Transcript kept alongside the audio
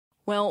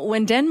Well,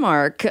 when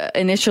Denmark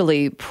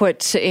initially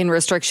put in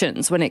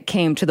restrictions when it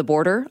came to the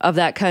border of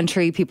that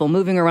country, people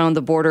moving around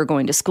the border,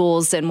 going to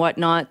schools and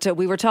whatnot,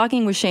 we were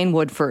talking with Shane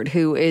Woodford,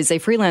 who is a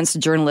freelance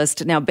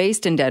journalist now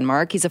based in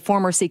Denmark. He's a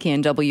former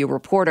CKNW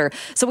reporter.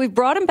 So we've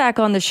brought him back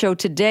on the show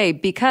today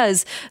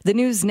because the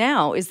news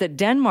now is that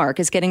Denmark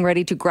is getting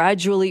ready to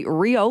gradually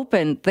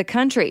reopen the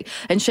country.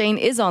 And Shane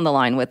is on the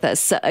line with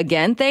us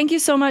again. Thank you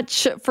so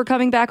much for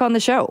coming back on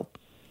the show.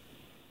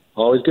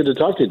 Always good to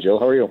talk to you, Jill.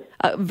 How are you?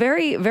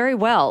 Very, very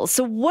well.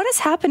 So what is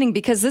happening?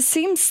 Because this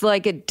seems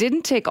like it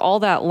didn't take all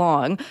that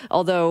long,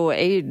 although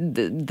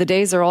the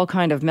days are all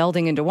kind of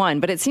melding into one.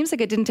 But it seems like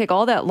it didn't take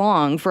all that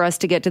long for us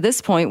to get to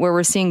this point where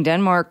we're seeing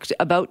Denmark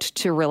about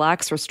to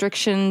relax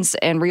restrictions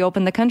and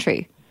reopen the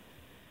country.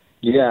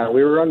 Yeah,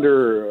 we were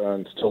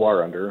under, still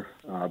are under,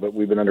 but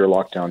we've been under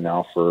lockdown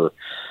now for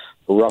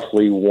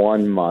roughly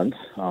 1 month.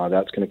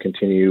 That's going to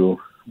continue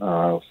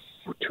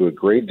to a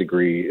great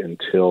degree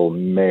until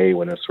May,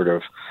 when a sort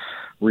of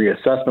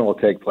reassessment will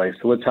take place.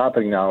 So what's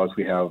happening now is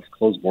we have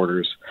closed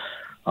borders.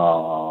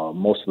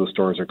 Most of the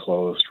stores are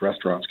closed.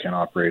 Restaurants can't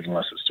operate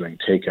unless it's doing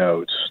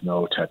takeout.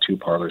 No tattoo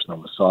parlors, no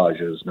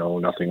massages,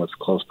 nothing with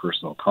close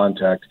personal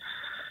contact.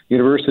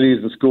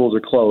 Universities and schools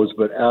are closed,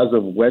 but as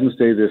of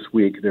Wednesday this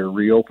week, they're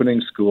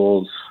reopening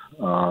schools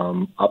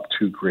up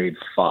to grade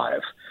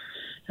 5.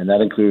 And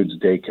that includes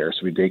daycare.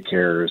 So we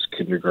daycares,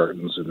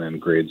 kindergartens, and then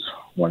grades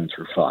 1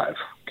 through 5.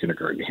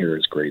 Kindergarten here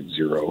is grade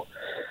 0.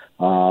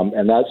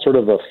 And that's sort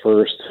of a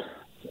first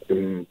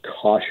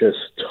cautious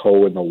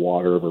toe in the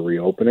water of a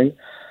reopening.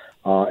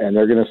 And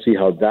they're going to see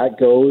how that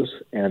goes.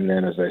 And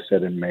then, as I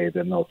said, in May,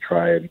 then they'll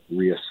try and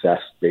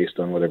reassess based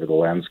on whatever the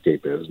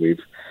landscape is.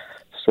 We've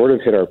sort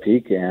of hit our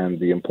peak, and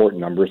the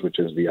important numbers, which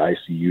is the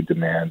ICU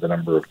demand, the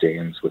number of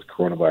Danes with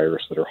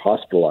coronavirus that are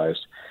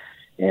hospitalized,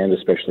 and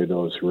especially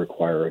those who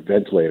require a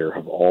ventilator,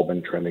 have all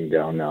been trending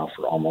down now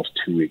for almost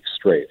 2 weeks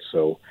straight.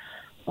 So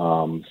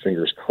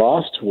fingers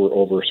crossed, we're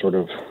over sort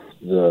of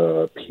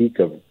the peak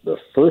of the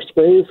first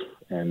wave,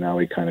 and now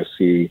we kind of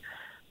see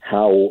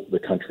how the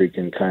country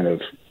can kind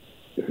of,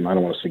 I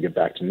don't want to say get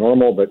back to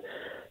normal, but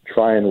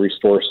try and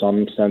restore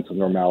some sense of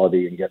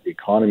normality and get the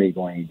economy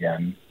going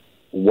again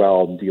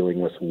while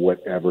dealing with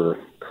whatever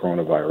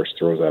coronavirus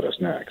throws at us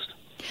next.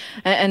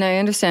 And I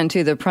understand,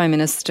 too, the Prime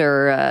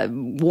Minister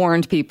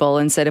warned people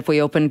and said if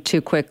we open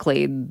too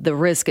quickly, the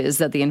risk is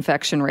that the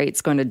infection rate's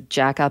going to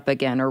jack up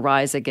again or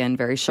rise again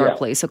very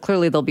sharply. Yeah. So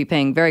clearly they'll be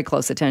paying very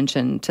close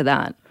attention to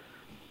that.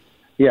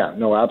 Yeah,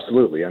 no,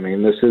 absolutely. I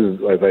mean, this is,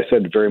 as I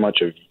said, very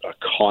much a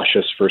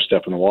cautious first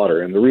step in the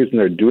water. And the reason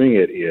they're doing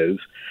it is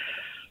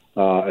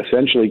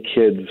essentially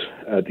kids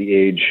at the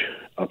age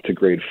up to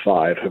grade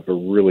 5 have a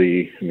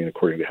really,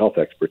 according to health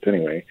experts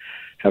anyway,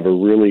 have a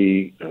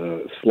really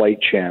slight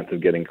chance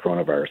of getting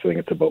coronavirus. I think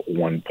it's about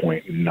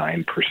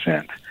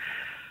 1.9%.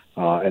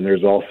 And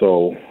there's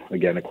also,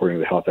 again, according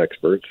to the health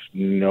experts,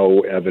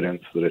 no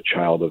evidence that a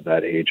child of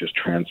that age has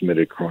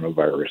transmitted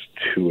coronavirus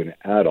to an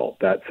adult.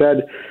 That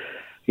said,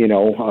 and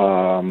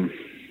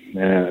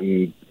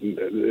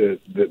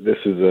this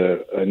is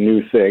a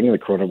new thing, the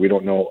corona. We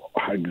don't know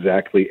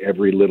exactly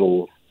every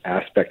little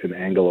aspect and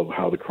angle of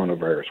how the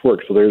coronavirus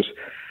works. So there's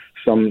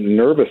some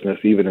nervousness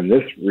even in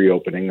this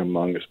reopening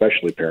among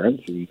especially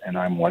parents, and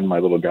I'm one. My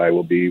little guy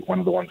will be one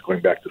of the ones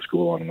going back to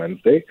school on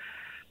Wednesday,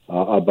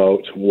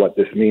 about what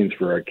this means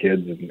for our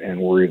kids and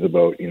worries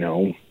about,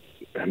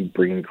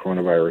 bringing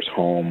coronavirus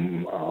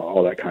home,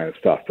 all that kind of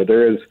stuff. But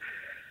there is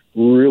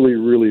really,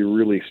 really,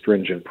 really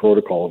stringent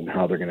protocol in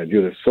how they're going to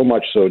do this. So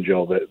much so,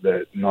 Jill,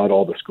 that not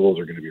all the schools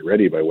are going to be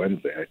ready by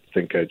Wednesday. I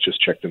think I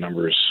just checked the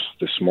numbers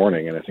this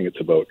morning, and I think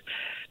it's about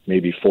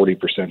maybe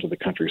 40% of the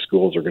country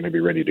schools are going to be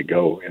ready to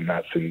go, and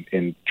that's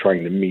in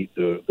trying to meet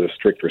the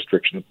strict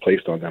restrictions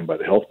placed on them by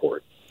the health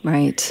board.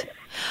 Right.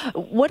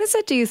 What is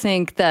it, do you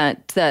think,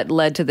 that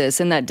led to this?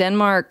 And that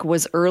Denmark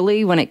was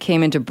early when it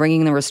came into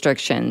bringing the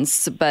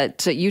restrictions,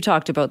 but you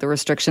talked about the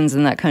restrictions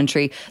in that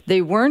country.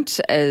 They weren't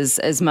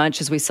as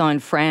much as we saw in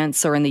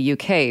France or in the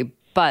UK,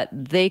 but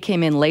they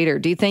came in later.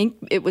 Do you think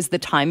it was the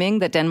timing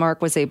that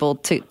Denmark was able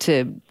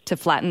to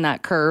flatten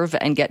that curve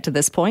and get to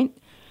this point?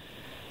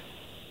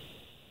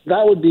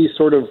 That would be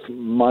sort of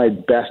my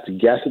best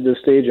guess at this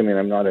stage. I mean,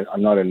 I'm not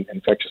an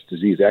infectious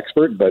disease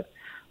expert, but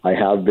I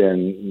have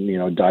been,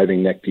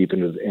 diving neck deep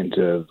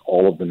into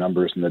all of the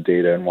numbers and the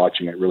data and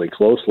watching it really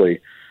closely.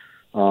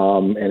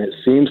 And it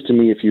seems to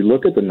me, if you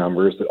look at the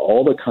numbers, that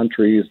all the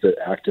countries that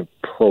acted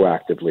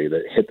proactively,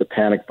 that hit the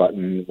panic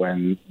button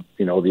when,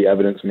 the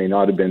evidence may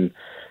not have been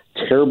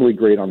terribly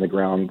great on the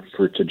ground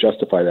to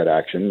justify that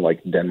action,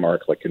 like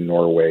Denmark, like in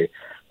Norway,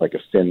 like a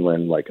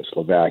Finland, like a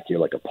Slovakia,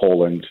 like a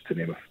Poland, to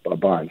name a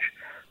bunch,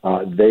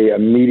 they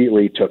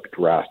immediately took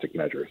drastic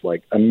measures.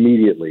 Like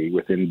immediately,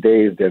 within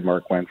days,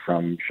 Denmark went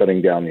from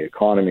shutting down the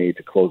economy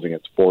to closing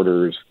its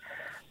borders,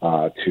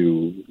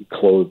 to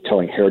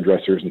telling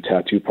hairdressers and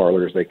tattoo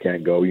parlors they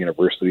can't go.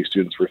 University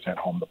students were sent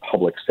home. The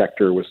public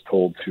sector was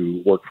told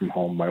to work from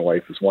home. My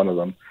wife is one of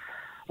them.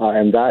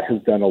 And that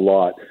has done a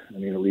lot. I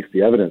mean, at least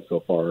the evidence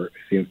so far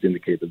seems to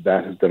indicate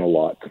that has done a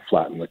lot to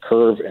flatten the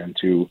curve and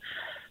to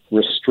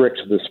restrict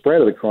the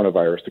spread of the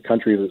coronavirus, the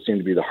countries that seem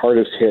to be the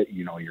hardest hit,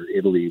 your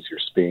Italys, your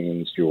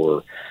Spains,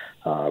 your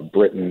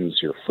Britain's,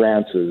 your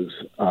France's,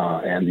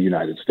 and the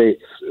United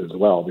States as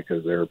well,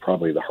 because they're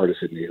probably the hardest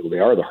hit. They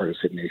are the hardest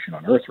hit nation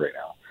on earth right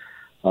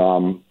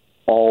now.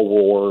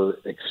 All were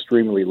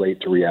extremely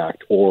late to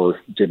react, or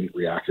didn't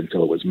react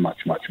until it was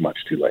much, much, much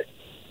too late.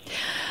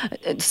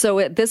 So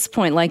at this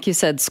point, like you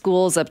said,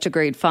 schools up to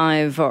grade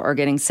 5 are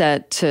getting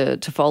set to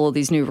follow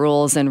these new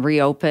rules and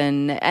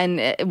reopen.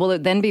 And will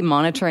it then be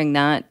monitoring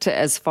that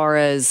as far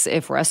as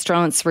if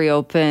restaurants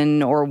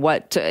reopen, or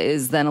what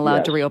is then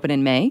allowed to reopen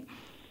in May?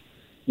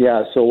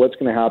 Yeah, so what's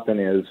going to happen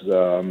is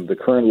the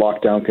current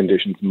lockdown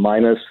conditions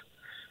minus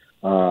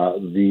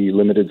the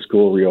limited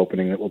school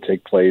reopening that will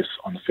take place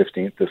on the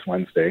 15th, this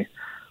Wednesday,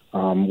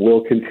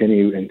 will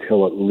continue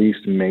until at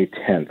least May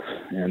 10th.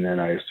 And then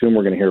I assume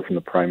we're going to hear from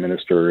the Prime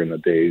Minister in the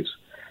days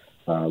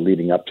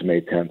leading up to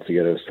May 10th to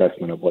get an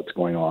assessment of what's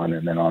going on,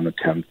 and then on the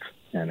 10th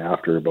and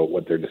after about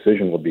what their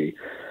decision will be.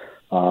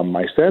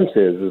 My sense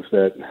is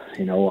that,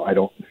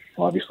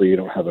 obviously you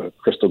don't have a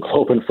crystal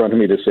globe in front of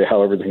me to say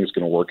how everything is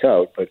going to work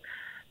out, but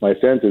my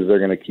sense is they're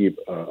going to keep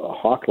a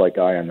hawk-like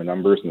eye on the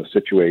numbers and the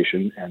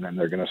situation, and then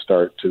they're going to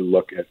start to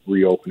look at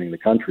reopening the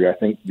country. I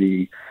think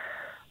the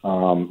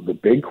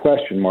big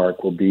question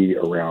mark will be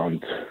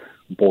around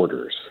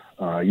borders.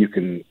 You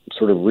can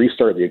sort of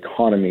restart the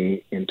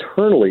economy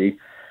internally.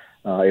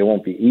 It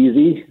won't be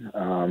easy,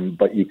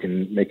 but you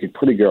can make a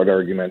pretty good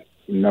argument,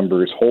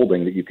 numbers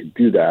holding, that you could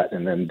do that,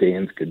 and then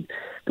Danes could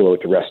go out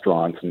to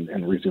restaurants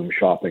and resume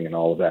shopping and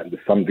all of that, and to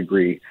some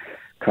degree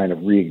kind of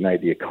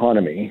reignite the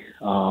economy.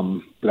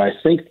 But I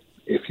think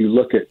if you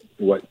look at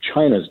what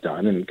China's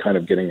done and kind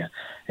of getting a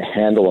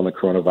handle on the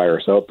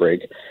coronavirus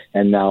outbreak,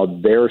 and now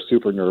they're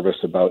super nervous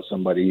about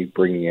somebody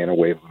bringing in a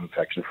wave of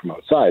infection from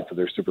outside, so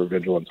they're super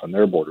vigilant on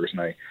their borders.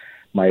 And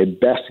my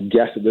best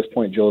guess at this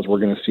point, Jill, is we're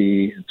going to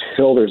see,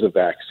 until there's a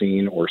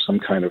vaccine or some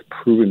kind of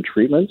proven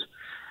treatment,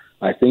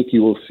 I think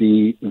you will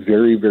see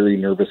very, very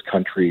nervous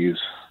countries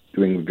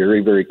doing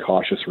very, very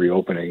cautious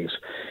reopenings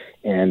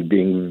and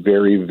being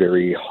very,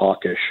 very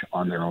hawkish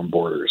on their own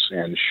borders.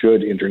 And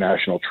should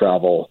international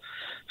travel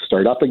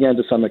start up again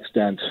to some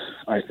extent,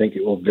 I think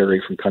it will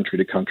vary from country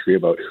to country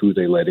about who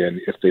they let in,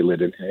 if they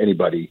let in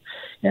anybody,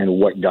 and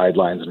what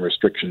guidelines and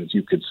restrictions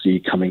you could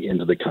see coming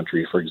into the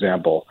country. For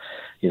example,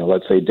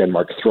 let's say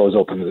Denmark throws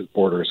open the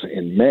borders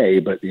in May,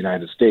 but the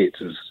United States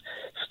is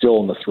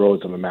still in the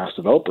throes of a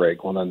massive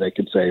outbreak. Well, then they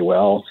could say,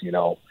 well,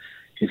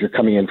 if you're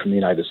coming in from the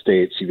United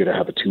States, you're going to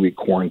have a 2-week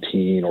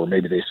quarantine, or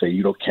maybe they say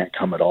you can't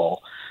come at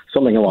all,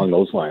 something along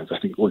those lines. I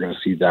think we're going to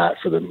see that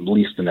for at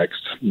least the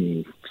next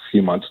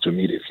few months to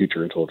immediate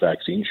future until a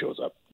vaccine shows up.